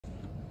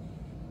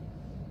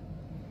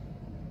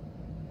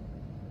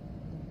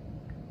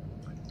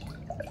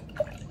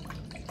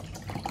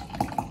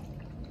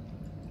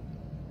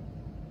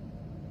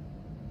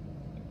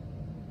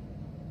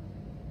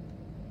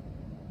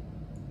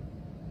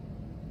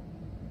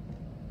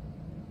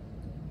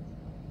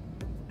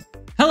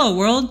Hello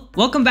world,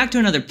 welcome back to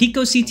another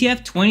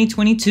picoCTF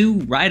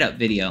 2022 write-up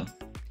video.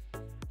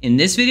 In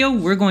this video,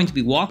 we're going to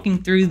be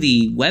walking through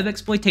the web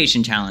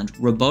exploitation challenge,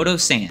 Roboto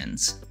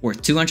Sans,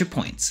 worth 200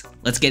 points.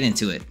 Let's get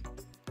into it.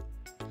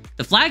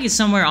 The flag is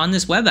somewhere on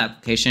this web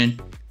application,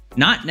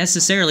 not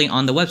necessarily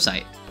on the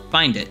website.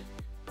 Find it.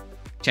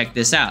 Check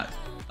this out.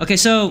 Okay,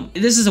 so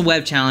this is a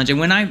web challenge, and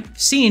when I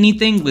see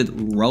anything with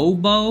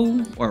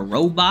robo or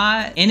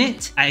robot in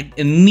it, I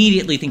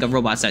immediately think of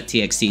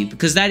robots.txt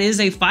because that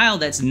is a file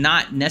that's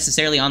not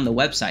necessarily on the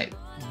website.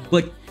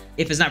 But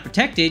if it's not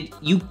protected,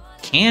 you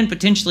can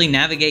potentially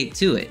navigate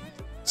to it.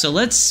 So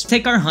let's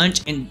take our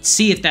hunch and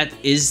see if that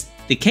is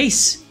the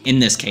case in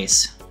this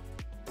case.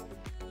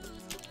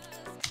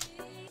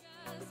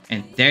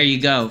 And there you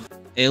go.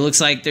 It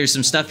looks like there's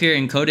some stuff here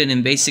encoded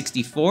in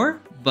base64.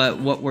 But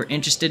what we're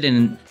interested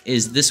in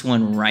is this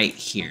one right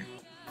here.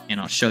 And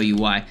I'll show you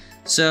why.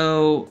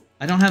 So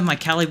I don't have my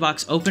Kali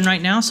box open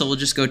right now, so we'll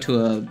just go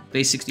to a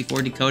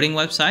base64 decoding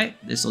website.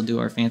 This will do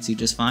our fancy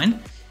just fine.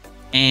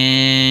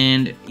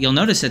 And you'll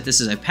notice that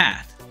this is a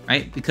path,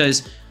 right?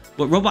 Because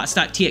what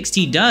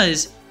robots.txt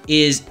does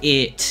is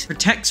it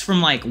protects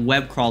from like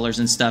web crawlers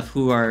and stuff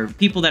who are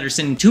people that are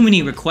sending too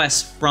many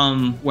requests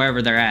from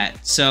wherever they're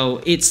at.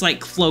 So it's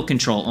like flow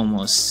control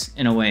almost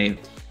in a way.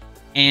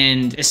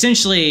 And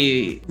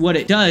essentially what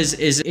it does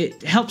is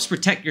it helps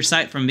protect your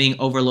site from being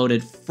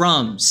overloaded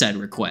from said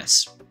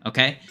requests,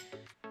 okay?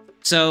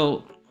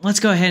 So let's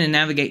go ahead and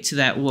navigate to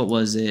that, what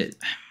was it?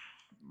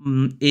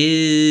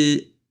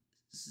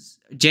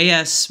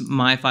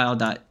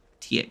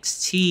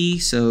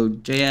 JS.myfile.txt, so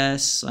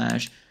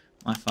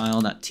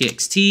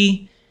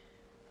js/myfile.txt,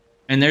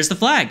 and there's the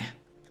flag.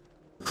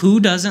 Who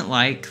doesn't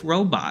like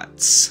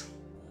robots?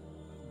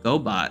 Go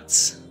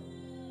bots.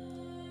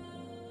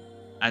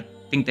 I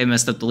think they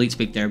messed up the leet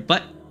speak there,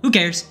 but who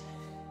cares?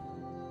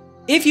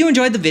 If you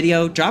enjoyed the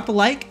video, drop a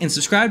like and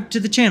subscribe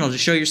to the channel to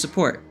show your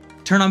support.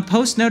 Turn on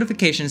post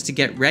notifications to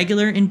get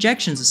regular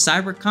injections of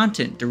cyber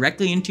content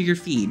directly into your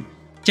feed.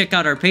 Check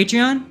out our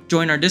Patreon,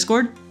 join our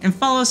Discord, and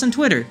follow us on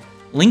Twitter.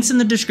 Links in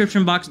the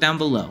description box down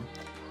below.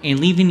 And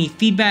leave any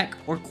feedback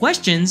or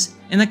questions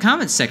in the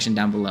comments section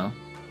down below.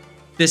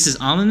 This is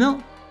Almond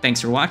Milk.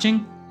 Thanks for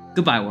watching.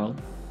 Goodbye, world.